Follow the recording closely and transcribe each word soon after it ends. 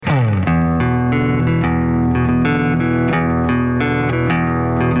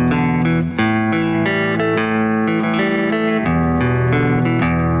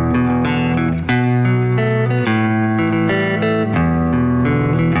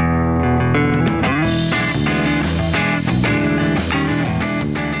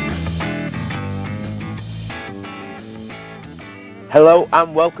Hello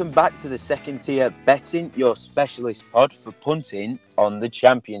and welcome back to the Second Tier Betting, your specialist pod for punting on the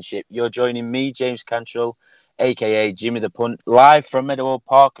Championship. You're joining me, James Cantrell, aka Jimmy the Punt, live from Meadowhall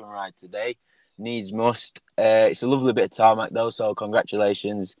Park and Ride today. Needs must. It's a lovely bit of tarmac though, so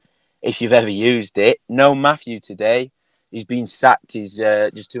congratulations if you've ever used it. No Matthew today. He's been sacked. He's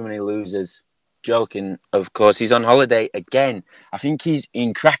just too many losers. Joking, of course. He's on holiday again. I think he's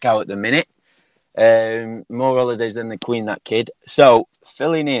in Krakow at the minute. More holidays than the Queen, that kid. So,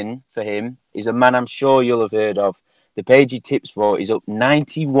 filling in for him is a man I'm sure you'll have heard of. The page he tips for is up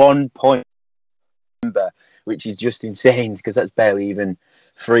 91 points, which is just insane because that's barely even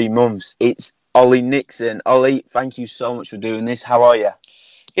 3 months. It's Ollie Nixon. Ollie, thank you so much for doing this. How are you?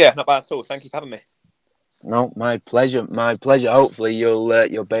 Yeah, not bad at all. Thank you for having me. No, my pleasure. My pleasure. Hopefully, you'll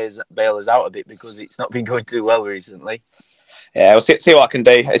bail us out a bit because it's not been going too well recently. Yeah, we'll see what I can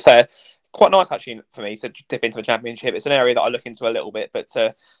do. It's quite nice actually for me to dip into the Championship. It's an area that I look into a little bit, but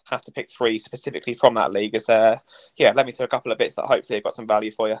to have to pick three specifically from that league is led me to a couple of bits that hopefully have got some value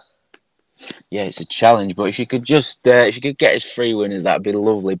for you. Yeah, it's a challenge, but if you could get us 3 winners, that'd be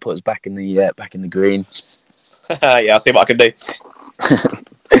lovely. Put us back in the green. Yeah, I'll see what I can do.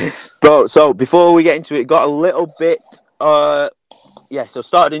 Bro, so before we get into it, got a little bit. So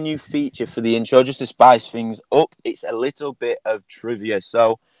started a new feature for the intro just to spice things up. It's a little bit of trivia.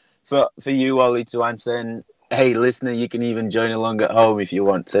 So for you, Ollie, to answer, and hey, listener, you can even join along at home if you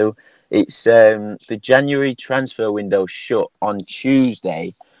want to. It's the January transfer window shut on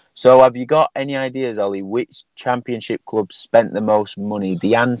Tuesday. So have you got any ideas, Ollie, which Championship club spent the most money?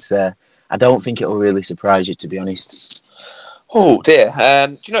 The answer, I don't think it will really surprise you, to be honest. Oh dear.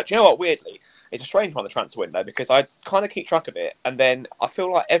 Do you know what? Weirdly, it's a strange one, the transfer window, because I kind of keep track of it, and then I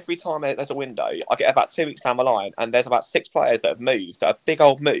feel like every time there's a window, I get about 2 weeks down the line, and there's about 6 players that have moved, that are big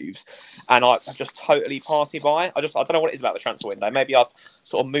old moves, and I've just totally passed me by. I don't know what it is about the transfer window. Maybe I've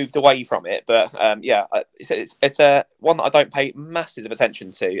sort of moved away from it, but it's one that I don't pay massive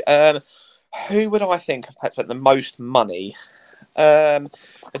attention to. Who would I think have spent the most money? There's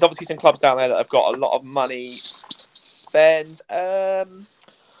obviously some clubs down there that have got a lot of money spend.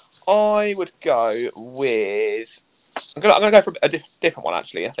 I would go with. I'm gonna go for a different one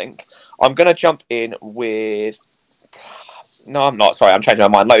actually. I think I'm gonna jump in with. No, I'm not. Sorry, I'm changing my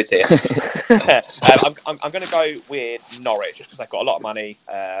mind loads here. I'm going to go with Norwich just because they've got a lot of money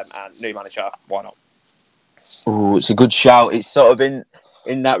and new manager. Why not? Oh, it's a good shout. It's sort of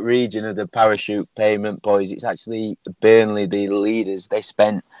in that region of the parachute payment, boys. It's actually Burnley, the leaders. They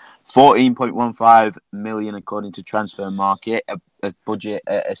spent 14.15 million according to Transfer Market, a budget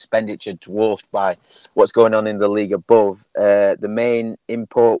expenditure dwarfed by what's going on in the league above. The main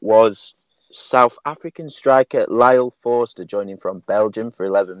import was South African striker Lyle Forster joining from Belgium for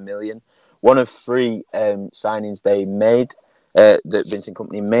 11 million. One of 3 signings they made. That Vincent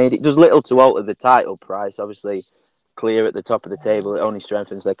Kompany made. It does little to alter the title price. Obviously, clear at the top of the table. It only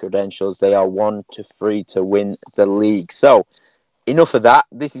strengthens their credentials. They are 1-3 to win the league. So, enough of that.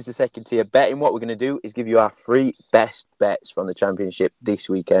 This is the Second Tier Betting. What we're going to do is give you our 3 best bets from the Championship this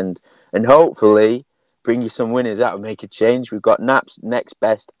weekend, and hopefully bring you some winners that will make a change. We've got Naps, Next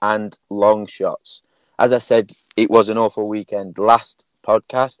Best, and Long Shots. As I said, it was an awful weekend. Last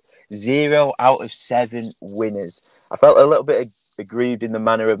podcast, 0 out of 7 winners. I felt a little bit aggrieved in the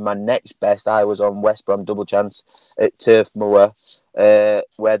manner of my next best. I was on West Brom double chance at Turf Moor,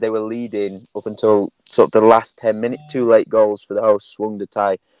 where they were leading up until sort of the last 10 minutes. 2 late goals for the hosts swung the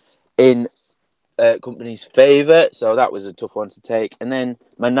tie in Kompany's favour, so that was a tough one to take. And then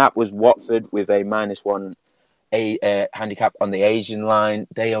my nap was Watford with a -1 handicap on the Asian line.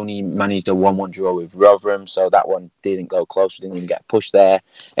 They only managed a 1-1 draw with Rotherham, so that one didn't go close. We didn't even get pushed there.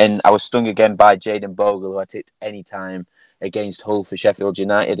 And I was stung again by Jayden Bogle, who I tipped any time against Hull for Sheffield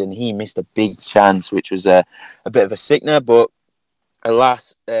United, and he missed a big chance, which was a bit of a sickener. But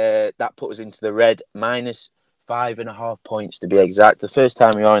alas, that put us into the red, -5.5 points to be exact. The first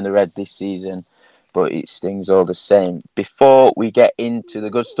time we are in the red this season, but it stings all the same. Before we get into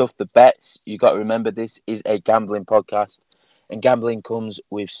the good stuff, the bets, you got to remember this is a gambling podcast, and gambling comes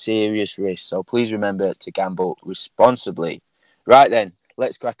with serious risks. So please remember to gamble responsibly. Right then,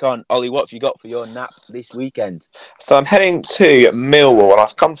 let's crack on. Ollie, what have you got for your nap this weekend? So I'm heading to Millwall, and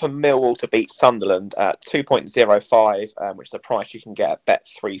I've come from Millwall to beat Sunderland at 2.05, which is a price you can get at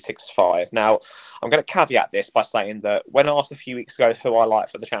Bet365. Now, I'm going to caveat this by saying that when asked a few weeks ago who I like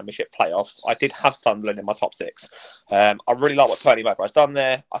for the Championship playoffs, I did have Sunderland in my top 6. I really like what Tony Mowbray's done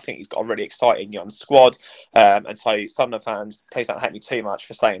there. I think he's got a really exciting young squad. And so Sunderland fans, please don't hate me too much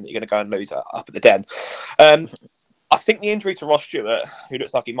for saying that you're going to go and lose up at the Den. I think the injury to Ross Stewart, who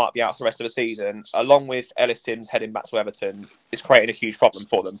looks like he might be out for the rest of the season, along with Ellis Sims heading back to Everton, is creating a huge problem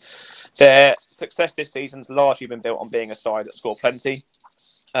for them. Their success this season's largely been built on being a side that score plenty.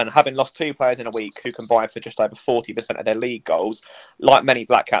 And having lost 2 players in a week who combined for just over 40% of their league goals, like many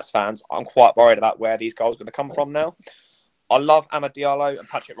Black Cats fans, I'm quite worried about where these goals are going to come from now. I love Amad Diallo and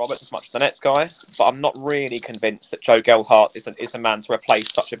Patrick Roberts as much as the next guy, but I'm not really convinced that Joe Gelhardt is the man to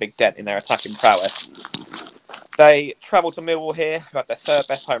replace such a big dent in their attacking prowess. They travel to Millwall here, who have their third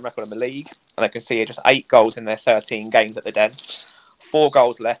best home record in the league, and they conceded just 8 goals in their 13 games at the Den. 4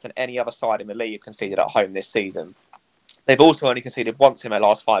 goals less than any other side in the league have conceded at home this season. They've also only conceded once in their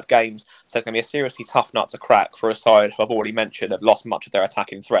last 5 games, so it's going to be a seriously tough nut to crack for a side who I've already mentioned have lost much of their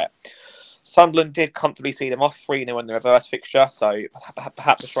attacking threat. Sunderland did comfortably see them off 3-0 in the reverse fixture, so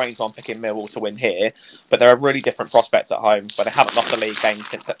perhaps a strange one picking Millwall to win here, but they're a really different prospect at home, where they haven't lost a league game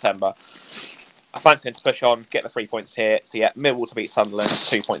since September. I fancy them to push on, get the 3 points here. So yeah, Millwall to beat Sunderland,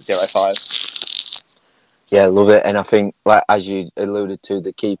 2.05. Yeah, love it. And I think, like as you alluded to,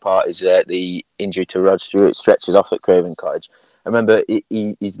 the key part is the injury to Rod Stewart stretched off at Craven Cottage. I remember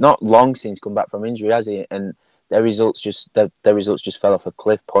he's not long since come back from injury, has he? And their results just fell off a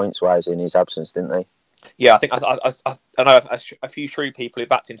cliff points wise in his absence, didn't they? Yeah, I think I know a few shrewd people who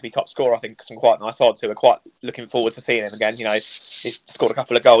backed him to be top scorer. I think some quite nice odds who are quite looking forward to seeing him again. You know, he's scored a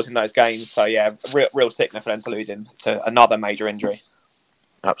couple of goals in those games. So yeah, real sickener for them to lose him to another major injury.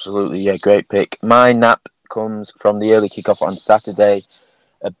 Absolutely, yeah, great pick. My nap comes from the early kickoff on Saturday.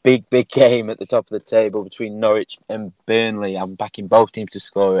 A big game at the top of the table between Norwich and Burnley. I'm backing both teams to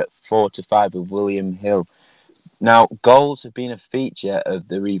score at 4-5 with William Hill. Now, goals have been a feature of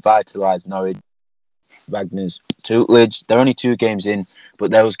the revitalised Norwich Wagner's tutelage. They're only 2 games in,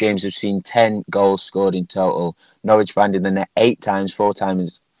 but those games have seen 10 goals scored in total. Norwich finding the net 8 times, 4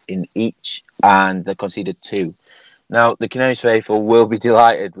 times in each, and they conceded 2. Now, the Canaries faithful will be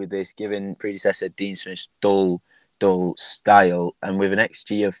delighted with this, given predecessor Dean Smith's dull style, and with an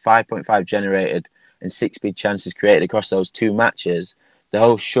XG of 5.5 generated and 6 big chances created across those 2 matches, the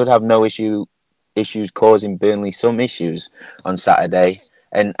hosts should have no issues causing Burnley some issues on Saturday.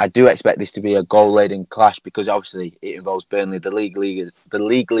 And I do expect this to be a goal-laden clash because obviously it involves Burnley, the league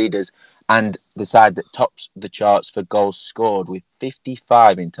leaders, and the side that tops the charts for goals scored with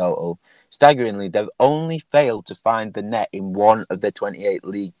 55 in total. Staggeringly, they've only failed to find the net in 1 of their 28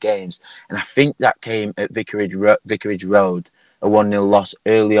 league games, and I think that came at Vicarage Road, a 1-0 loss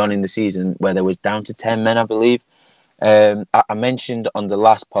early on in the season where there was down to 10 men, I believe. I mentioned on the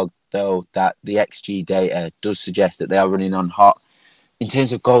last pod though that the XG data does suggest that they are running on hot in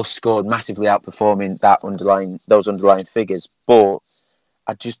terms of goals scored, massively outperforming those underlying figures. But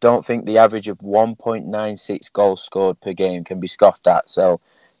I just don't think the average of 1.96 goals scored per game can be scoffed at. So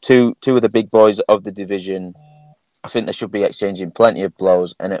two of the big boys of the division, I think they should be exchanging plenty of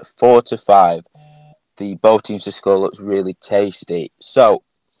blows. And at 4-5, the both teams to score looks really tasty. So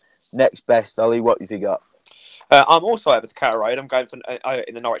next best, Ollie, what have you got? I'm also over to Carrow Road. I'm going for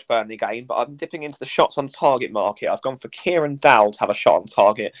in the Norwich Burnley game, but I'm dipping into the shots on target market. I've gone for Kieran Dowell to have a shot on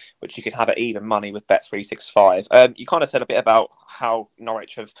target, which you can have at even money with Bet365. You kind of said a bit about how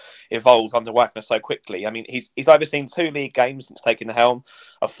Norwich have evolved under Wagner so quickly. I mean, he's overseen 2 league games since taking the helm,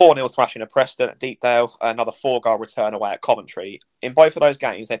 a 4-0 thrashing at Preston at Deepdale, another 4-goal return away at Coventry. In both of those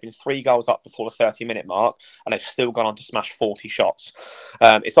games, they've been 3 goals up before the 30-minute mark, and they've still gone on to smash 40 shots.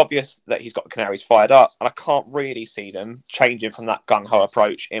 It's obvious that he's got the Canaries fired up, and I can't really see them changing from that gung-ho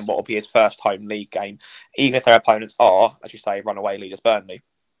approach in what will be his first home league game, even if their opponents are, as you say, runaway leaders Burnley.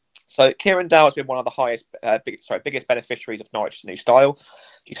 So Kieran Dowell has been one of the biggest beneficiaries of Norwich's new style.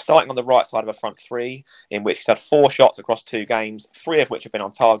 He's starting on the right side of a front 3, in which he's had 4 shots across 2 games, 3 of which have been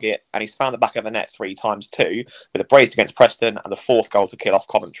on target, and he's found the back of the net 3 times too, with a brace against Preston and the 4th goal to kill off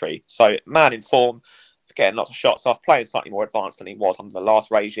Coventry. So man in form, getting lots of shots off, playing slightly more advanced than he was under the last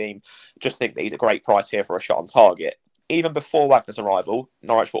regime. Just think that he's a great price here for a shot on target. Even before Wagner's arrival,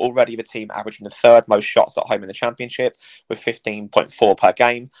 Norwich were already the team averaging the 3rd most shots at home in the Championship, with 15.4 per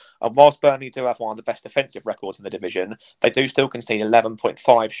game. And whilst Burnley do have one of the best defensive records in the division, they do still concede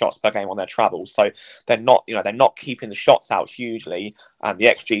 11.5 shots per game on their travels. So they're not keeping the shots out hugely. And the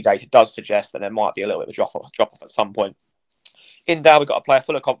XG data does suggest that there might be a little bit of a drop off at some point. In Dow, we've got a player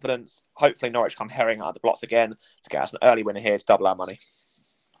full of confidence. Hopefully, Norwich come herring out of the blocks again to get us an early winner here to double our money.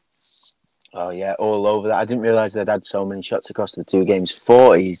 Oh, yeah, all over that. I didn't realise they'd had so many shots across the 2 games.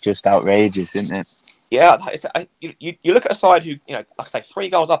 40 is just outrageous, isn't it? Yeah, you look at a side who, like I say, 3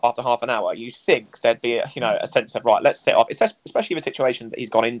 goals up after half an hour. You think there'd be a sense of right, let's set off. Especially the situation that he's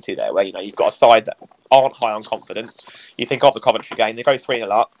gone into there, where you've got a side that aren't high on confidence. You think of the Coventry game, they go 3-0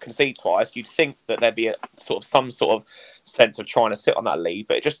 up, concede twice. You'd think that there'd be some sort of sense of trying to sit on that lead,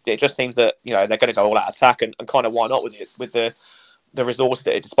 but it just seems that they're going to go all out attack and kind of why not with the resources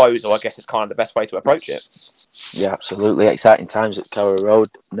at their disposal. I guess it's kind of the best way to approach it. Yeah, absolutely. Exciting times at Carrow Road,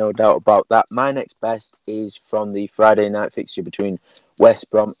 no doubt about that. My next best is from the Friday night fixture between West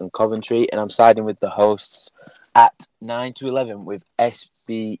Brom and Coventry, and I'm siding with the hosts at 9-11 with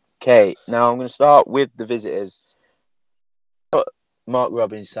SBK. Now, I'm going to start with the visitors. Mark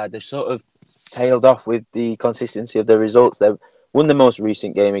Robins' side, they've sort of tailed off with the consistency of their results. They've won the most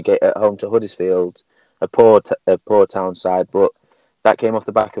recent game at home to Huddersfield, a poor town side, but that came off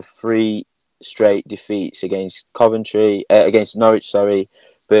the back of 3 straight defeats against against Norwich,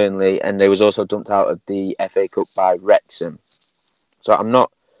 Burnley, and they was also dumped out of the FA Cup by Wrexham. So I'm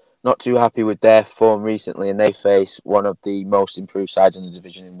not too happy with their form recently, and they face one of the most improved sides in the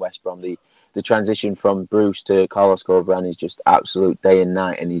division in West Brom. The transition from Bruce to Carlos Corberán is just absolute day and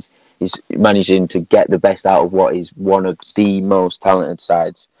night, and he's managing to get the best out of what is one of the most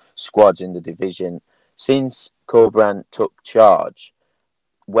talented squads in the division. Since Corberán took charge,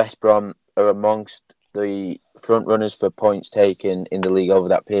 West Brom are amongst the front runners for points taken in the league over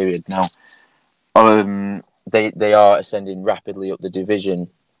that period. Now, they are ascending rapidly up the division,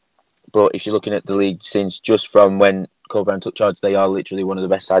 but if you're looking at the league since just from when Corberán took charge, they are literally one of the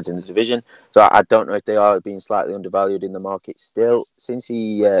best sides in the division. So I don't know if they are being slightly undervalued in the market still. Since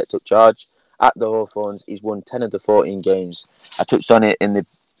he took charge at the Hawthorns, he's won 10 of the 14 games. I touched on it in the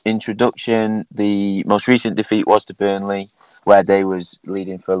introduction. The most recent defeat was to Burnley, where they was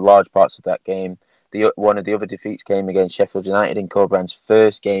leading for large parts of that game. One of the other defeats came against Sheffield United in Corberán's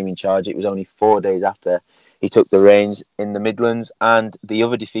first game in charge. It was only 4 days after he took the reins in the Midlands, and the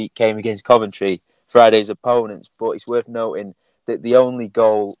other defeat came against Coventry, Friday's opponents. But it's worth noting that the only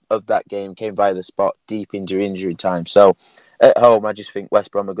goal of that game came via the spot deep into injury time. So at home, I just think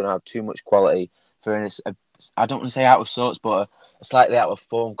West Brom are going to have too much quality for I don't want to say out of sorts, but a slightly out of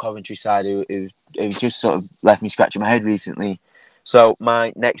form Coventry side who just sort of left me scratching my head recently. So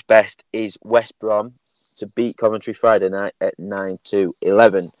my next best is West Brom to beat Coventry Friday night at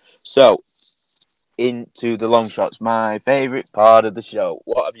 9-11. So into the long shots, my favourite part of the show.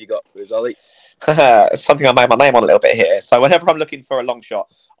 What have you got for us, Ollie? It's something I made my name on a little bit here. So whenever I'm looking for a long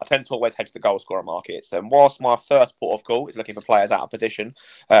shot, I tend to always head to the goal scorer markets. And whilst my first port of call is looking for players out of position,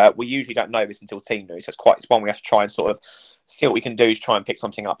 we usually don't know this until team news. So it's one we have to try and sort of see what we can do is try and pick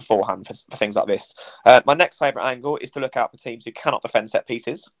something up beforehand for things like this. My next favourite angle is to look out for teams who cannot defend set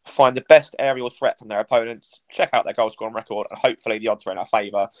pieces, find the best aerial threat from their opponents, check out their goal scoring record, and hopefully the odds are in our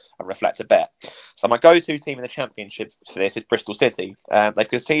favour and reflect a bet. So my go-to team in the Championship for this is Bristol City. They've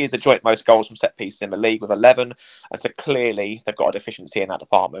conceded the joint most goals from set pieces in the league with 11, and so clearly they've got a deficiency in that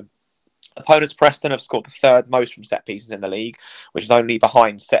department. Opponents Preston have scored the third most from set pieces in the league, which is only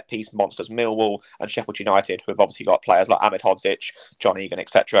behind set piece monsters Millwall and Sheffield United, who have obviously got players like Ahmed Hodzic, John Egan,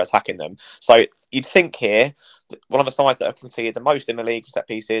 etc., attacking them. So you'd think here that one of the sides that have conceded the most in the league for set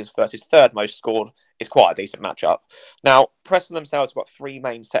pieces versus third most scored is quite a decent matchup. Now, Preston themselves have got 3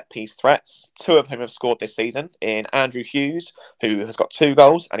 main set piece threats, 2 of whom have scored this season in Andrew Hughes, who has got 2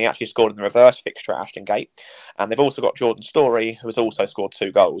 goals, and he actually scored in the reverse fixture at Ashton Gate. And they've also got Jordan Storey, who has also scored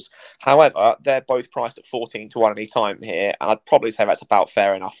 2 goals. However, they're both priced at 14-1 any time here, and I'd probably say that's about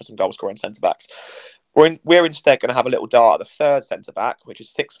fair enough for some goal scoring centre-backs. We're instead going to have a little dart at the third centre-back, which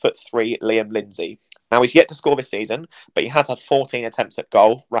is 6'3" Liam Lindsay. Now, he's yet to score this season, but he has had 14 attempts at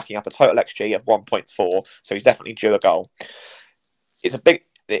goal, racking up a total XG of 1.4, so he's definitely due a goal. It's a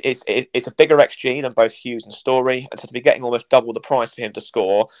bigger XG than both Hughes and Storey, and so to be getting almost double the price for him to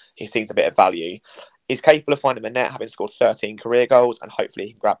score, he seems a bit of value. He's capable of finding the net, having scored 13 career goals, and hopefully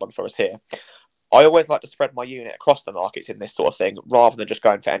he can grab one for us here. I always like to spread my unit across the markets in this sort of thing, rather than just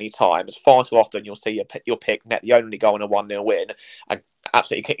going for any time, as far too often you'll see your pick net the only goal in a 1-0 win, and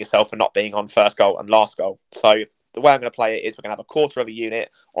absolutely kick yourself for not being on first goal and last goal. So the way I'm going to play it is we're going to have a quarter of a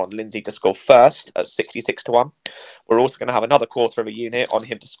unit on Lindsay to score first at 66-1. We're also going to have another quarter of a unit on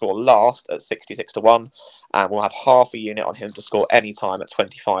him to score last at 66-1. And we'll have half a unit on him to score any time at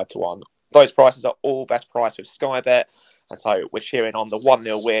 25-1. Those prices are all best priced with Sky Bet. And so we're cheering on the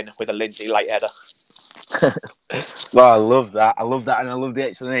 1-0 win with a Lindsay late header. Well, I love that. And I love the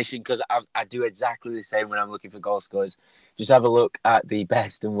explanation because I do exactly the same when I'm looking for goal scorers. Just have a look at the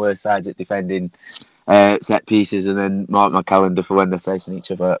best and worst sides at defending set pieces and then mark my calendar for when they're facing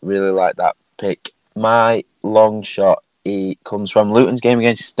each other. Really like that pick. My long shot comes from Luton's game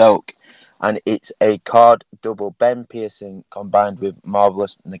against Stoke. and it's a card double. Ben Pearson combined with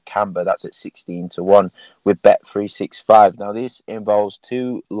Marvelous Nakamba. That's at 16-1 with Bet365. Now this involves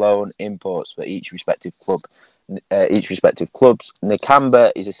 2 loan imports for each respective club. Each respective clubs.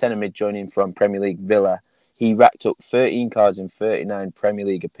 Nakamba is a centre mid joining from Premier League Villa. He racked up 13 cards in 39 Premier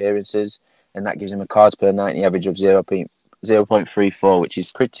League appearances, and that gives him a cards per 90 average of 0.34, which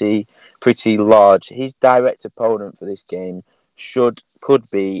is pretty large. His direct opponent for this game could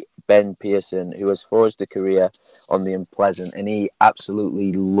be Ben Pearson, who has forged a career on the unpleasant, and he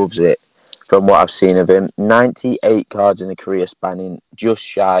absolutely loves it. From what I've seen of him, 98 cards in a career spanning just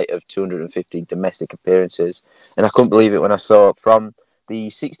shy of 250 domestic appearances, and I couldn't believe it when I saw from the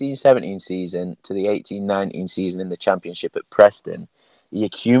 16-17 season to the 18-19 season in the Championship at Preston. He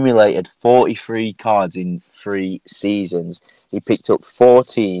accumulated 43 cards in 3 seasons. He picked up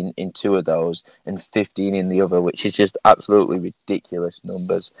 14 in 2 of those and 15 in the other, which is just absolutely ridiculous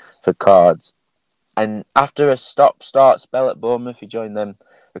numbers for cards. And after a stop-start spell at Bournemouth, he joined them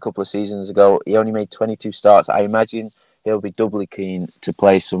a couple of seasons ago. He only made 22 starts. I imagine he'll be doubly keen to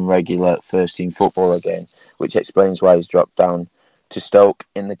play some regular first-team football again, which explains why he's dropped down to Stoke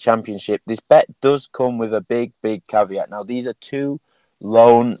in the Championship. This bet does come with a big caveat. Now, these are 2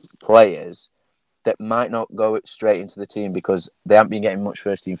 loan players that might not go straight into the team because they haven't been getting much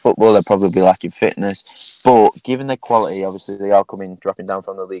first team football. They're probably lacking fitness. But given their quality, obviously they are dropping down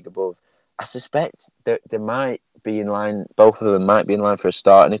from the league above. I suspect that they might be in line, both of them might be in line for a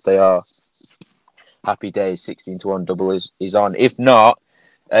start. And if they are, happy days, 16-1 double is on. If not,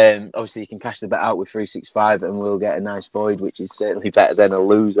 obviously you can cash the bet out with 365 and we'll get a nice void, which is certainly better than a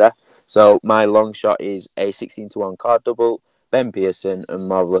loser. So my long shot is a 16-1 card double. Ben Pearson and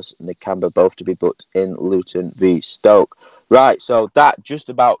Marvelous Nakamba both to be booked in Luton v Stoke. Right, so that just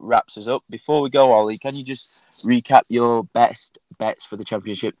about wraps us up. Before we go, Ollie, can you just recap your best bets for the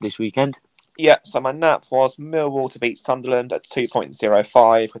Championship this weekend? Yeah, so my nap was Millwall to beat Sunderland at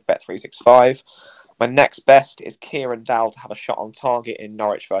 2.05 with Bet365. My next best is Kieran Dowell to have a shot on target in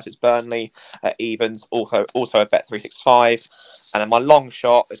Norwich versus Burnley at evens, also at Bet365. And then my long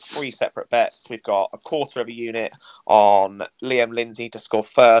shot is 3 separate bets. We've got a quarter of a unit on Liam Lindsay to score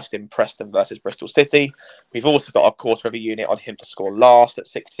first in Preston versus Bristol City. We've also got a quarter of a unit on him to score last at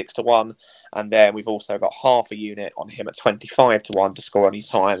 66-1. And then we've also got half a unit on him at 25-1 to score any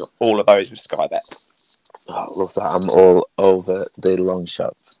time. All of those with Sky Bet. Oh, I love that. I'm all over the long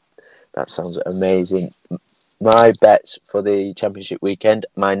shot. That sounds amazing. My bets for the Championship weekend,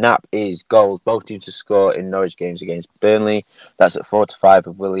 my nap is goals, both teams to score in Norwich games against Burnley. That's at 4-5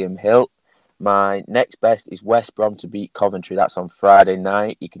 of William Hill. My next best is West Brom to beat Coventry. That's on Friday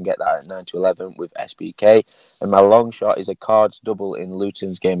night. You can get that at 9-11 with SBK. And my long shot is a cards double in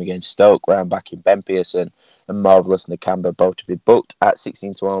Luton's game against Stoke, where I'm backing Ben Pearson and Marvelous Nakamba, both to be booked at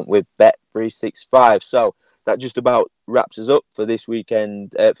 16-1 with Bet365. So that just about wraps us up for this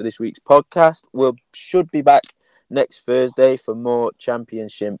weekend, for this week's podcast. We should be back next Thursday for more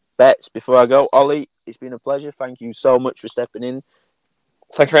Championship bets. Before I go, Ollie, it's been a pleasure. Thank you so much for stepping in.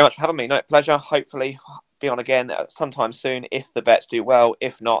 Thank you very much for having me. No, pleasure. Hopefully be on again sometime soon if the bets do well.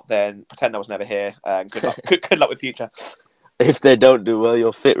 If not, then pretend I was never here. Good luck. Good luck with future. If they don't do well,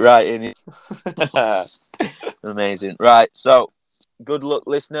 you'll fit right in. Amazing. Right, so good luck,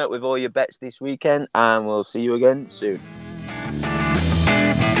 listener, with all your bets this weekend, and we'll see you again soon.